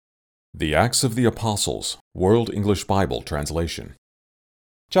The Acts of the Apostles, World English Bible Translation.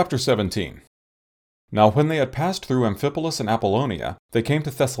 Chapter 17. Now when they had passed through Amphipolis and Apollonia, they came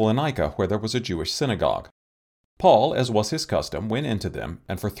to Thessalonica, where there was a Jewish synagogue. Paul, as was his custom, went into them,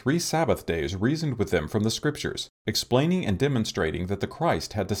 and for 3 Sabbath days reasoned with them from the Scriptures, explaining and demonstrating that the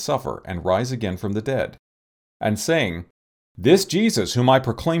Christ had to suffer and rise again from the dead, and saying, "This Jesus whom I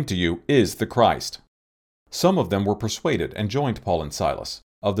proclaim to you is the Christ." Some of them were persuaded and joined Paul and Silas.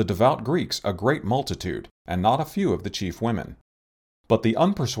 Of the devout Greeks a great multitude, and not a few of the chief women. But the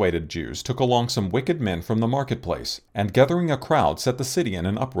unpersuaded Jews took along some wicked men from the marketplace, and gathering a crowd set the city in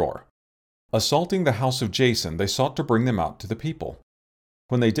an uproar. Assaulting the house of Jason, they sought to bring them out to the people.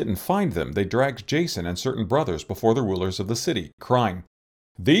 When they didn't find them, they dragged Jason and certain brothers before the rulers of the city, crying,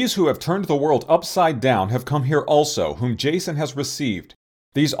 "These who have turned the world upside down have come here also, whom Jason has received.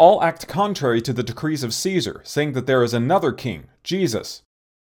 These all act contrary to the decrees of Caesar, saying that there is another king, Jesus."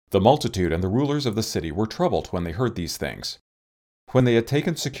 The multitude and the rulers of the city were troubled when they heard these things. When they had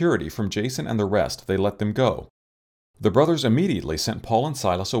taken security from Jason and the rest, they let them go. The brothers immediately sent Paul and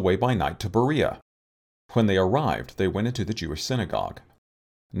Silas away by night to Berea. When they arrived, they went into the Jewish synagogue.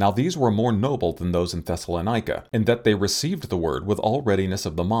 Now these were more noble than those in Thessalonica, in that they received the word with all readiness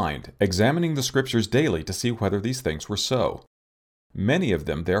of the mind, examining the Scriptures daily to see whether these things were so. Many of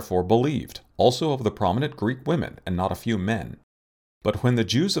them therefore believed, also of the prominent Greek women, and not a few men. But when the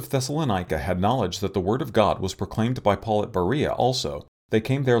Jews of Thessalonica had knowledge that the word of God was proclaimed by Paul at Berea also, they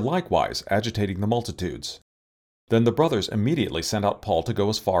came there likewise, agitating the multitudes. Then the brothers immediately sent out Paul to go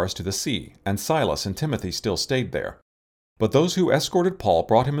as far as to the sea, and Silas and Timothy still stayed there. But those who escorted Paul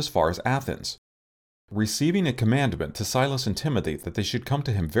brought him as far as Athens. Receiving a commandment to Silas and Timothy that they should come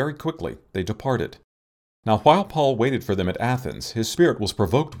to him very quickly, they departed. Now while Paul waited for them at Athens, his spirit was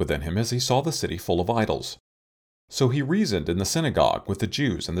provoked within him as he saw the city full of idols. So he reasoned in the synagogue with the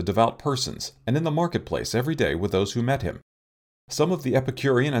Jews and the devout persons, and in the marketplace every day with those who met him. Some of the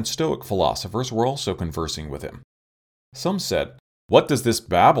Epicurean and Stoic philosophers were also conversing with him. Some said, "What does this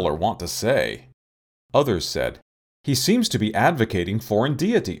babbler want to say?" Others said, "He seems to be advocating foreign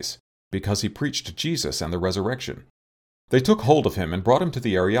deities," because he preached Jesus and the resurrection. They took hold of him and brought him to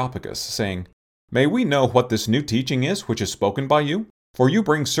the Areopagus, saying, "May we know what this new teaching is which is spoken by you? For you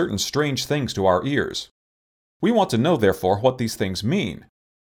bring certain strange things to our ears. We want to know, therefore, what these things mean."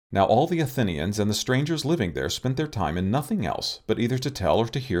 Now all the Athenians and the strangers living there spent their time in nothing else, but either to tell or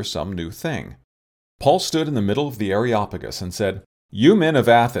to hear some new thing. Paul stood in the middle of the Areopagus and said, "You men of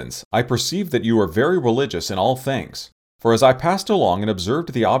Athens, I perceive that you are very religious in all things. For as I passed along and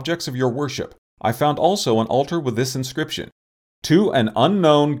observed the objects of your worship, I found also an altar with this inscription, 'To an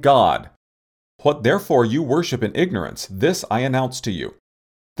unknown God.' What therefore you worship in ignorance, this I announce to you.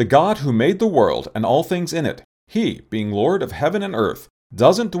 The God who made the world and all things in it, He, being Lord of heaven and earth,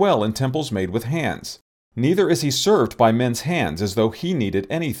 doesn't dwell in temples made with hands. Neither is He served by men's hands as though He needed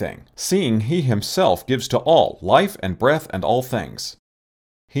anything, seeing He Himself gives to all life and breath and all things.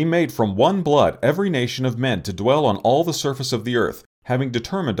 He made from one blood every nation of men to dwell on all the surface of the earth, having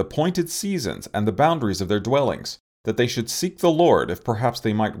determined appointed seasons and the boundaries of their dwellings, that they should seek the Lord if perhaps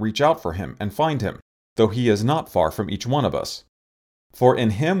they might reach out for Him and find Him, though He is not far from each one of us. For in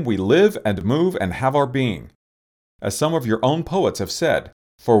Him we live and move and have our being. As some of your own poets have said,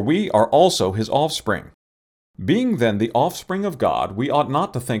 for we are also His offspring. Being then the offspring of God, we ought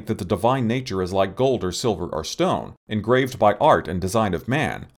not to think that the divine nature is like gold or silver or stone, engraved by art and design of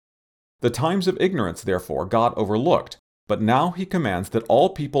man. The times of ignorance, therefore, God overlooked, but now He commands that all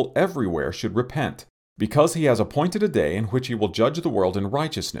people everywhere should repent, because He has appointed a day in which He will judge the world in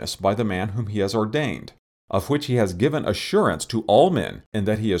righteousness by the man whom He has ordained, of which He has given assurance to all men, in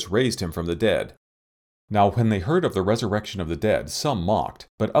that He has raised Him from the dead." Now when they heard of the resurrection of the dead, some mocked,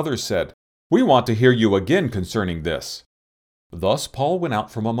 but others said, "We want to hear you again concerning this." Thus Paul went out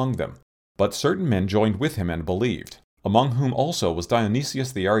from among them, but certain men joined with him and believed, among whom also was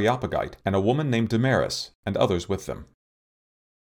Dionysius the Areopagite, and a woman named Damaris, and others with them.